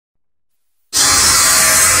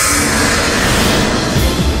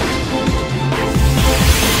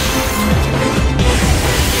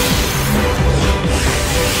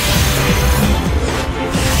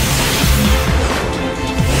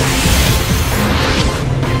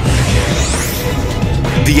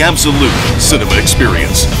The absolute cinema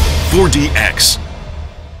experience. 4DX.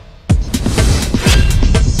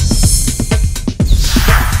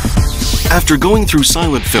 After going through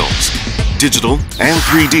silent films, digital and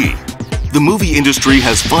 3D, the movie industry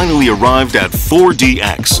has finally arrived at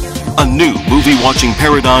 4DX, a new movie watching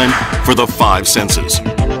paradigm for the five senses.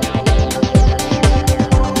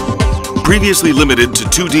 Previously limited to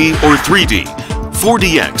 2D or 3D,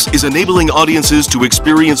 4DX is enabling audiences to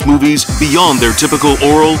experience movies beyond their typical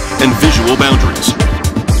oral and visual boundaries.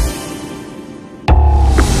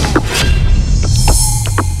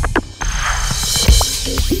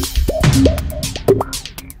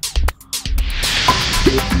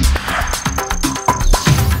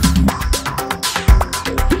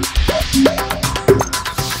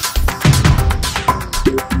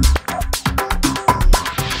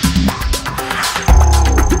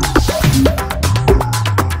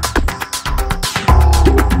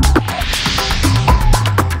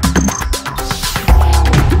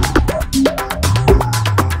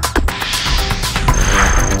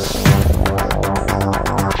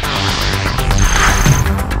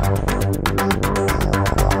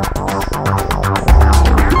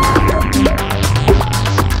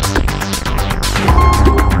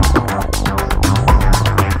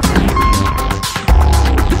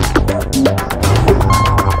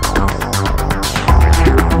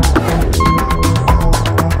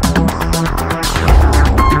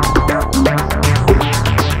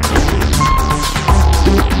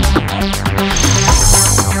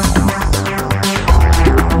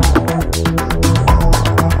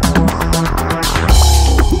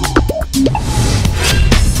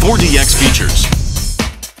 Features.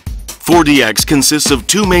 4DX consists of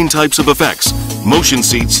two main types of effects, motion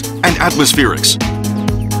seats and atmospherics.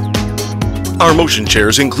 Our motion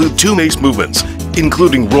chairs include two base movements,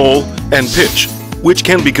 including roll and pitch, which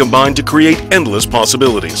can be combined to create endless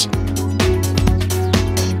possibilities.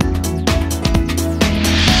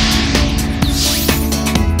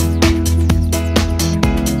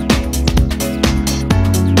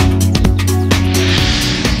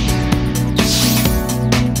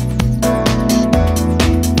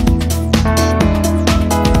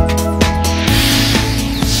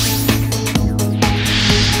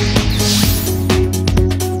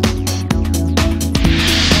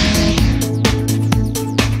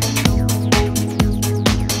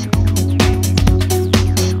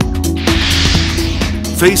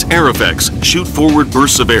 Face air effects shoot forward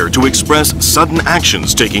bursts of air to express sudden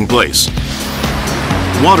actions taking place.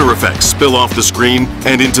 Water effects spill off the screen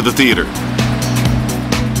and into the theater.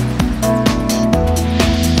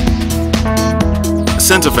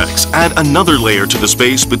 Scent effects add another layer to the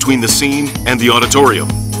space between the scene and the auditorium.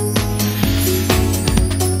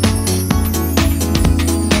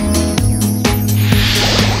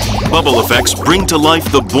 Bubble effects bring to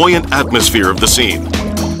life the buoyant atmosphere of the scene.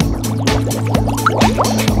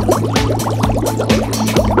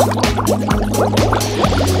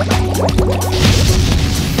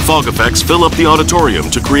 Fog effects fill up the auditorium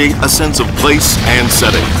to create a sense of place and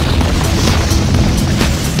setting.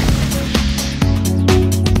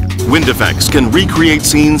 Wind effects can recreate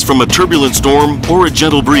scenes from a turbulent storm or a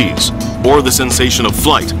gentle breeze, or the sensation of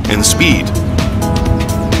flight and speed.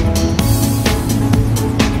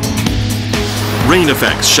 Rain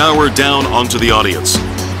effects shower down onto the audience.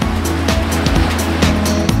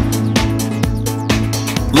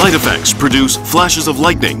 Light effects produce flashes of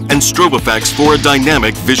lightning and strobe effects for a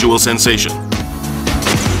dynamic visual sensation.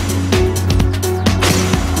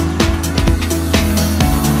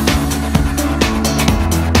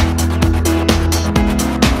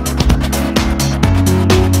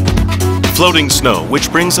 Floating snow,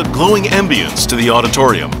 which brings a glowing ambience to the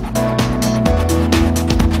auditorium.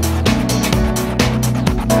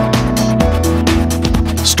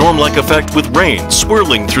 Storm-like effect with rain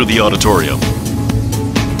swirling through the auditorium.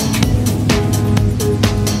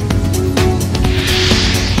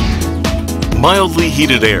 Mildly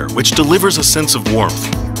heated air, which delivers a sense of warmth.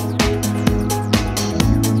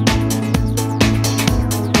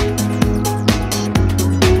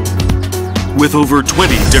 With over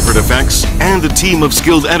 20 different effects and a team of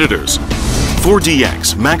skilled editors,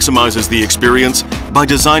 4DX maximizes the experience by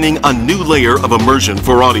designing a new layer of immersion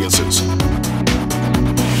for audiences.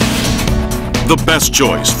 The best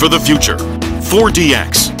choice for the future,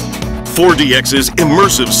 4DX. 4DX's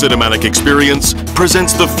immersive cinematic experience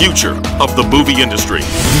presents the future of the movie industry.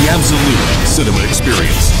 The absolute cinema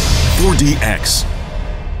experience. 4DX.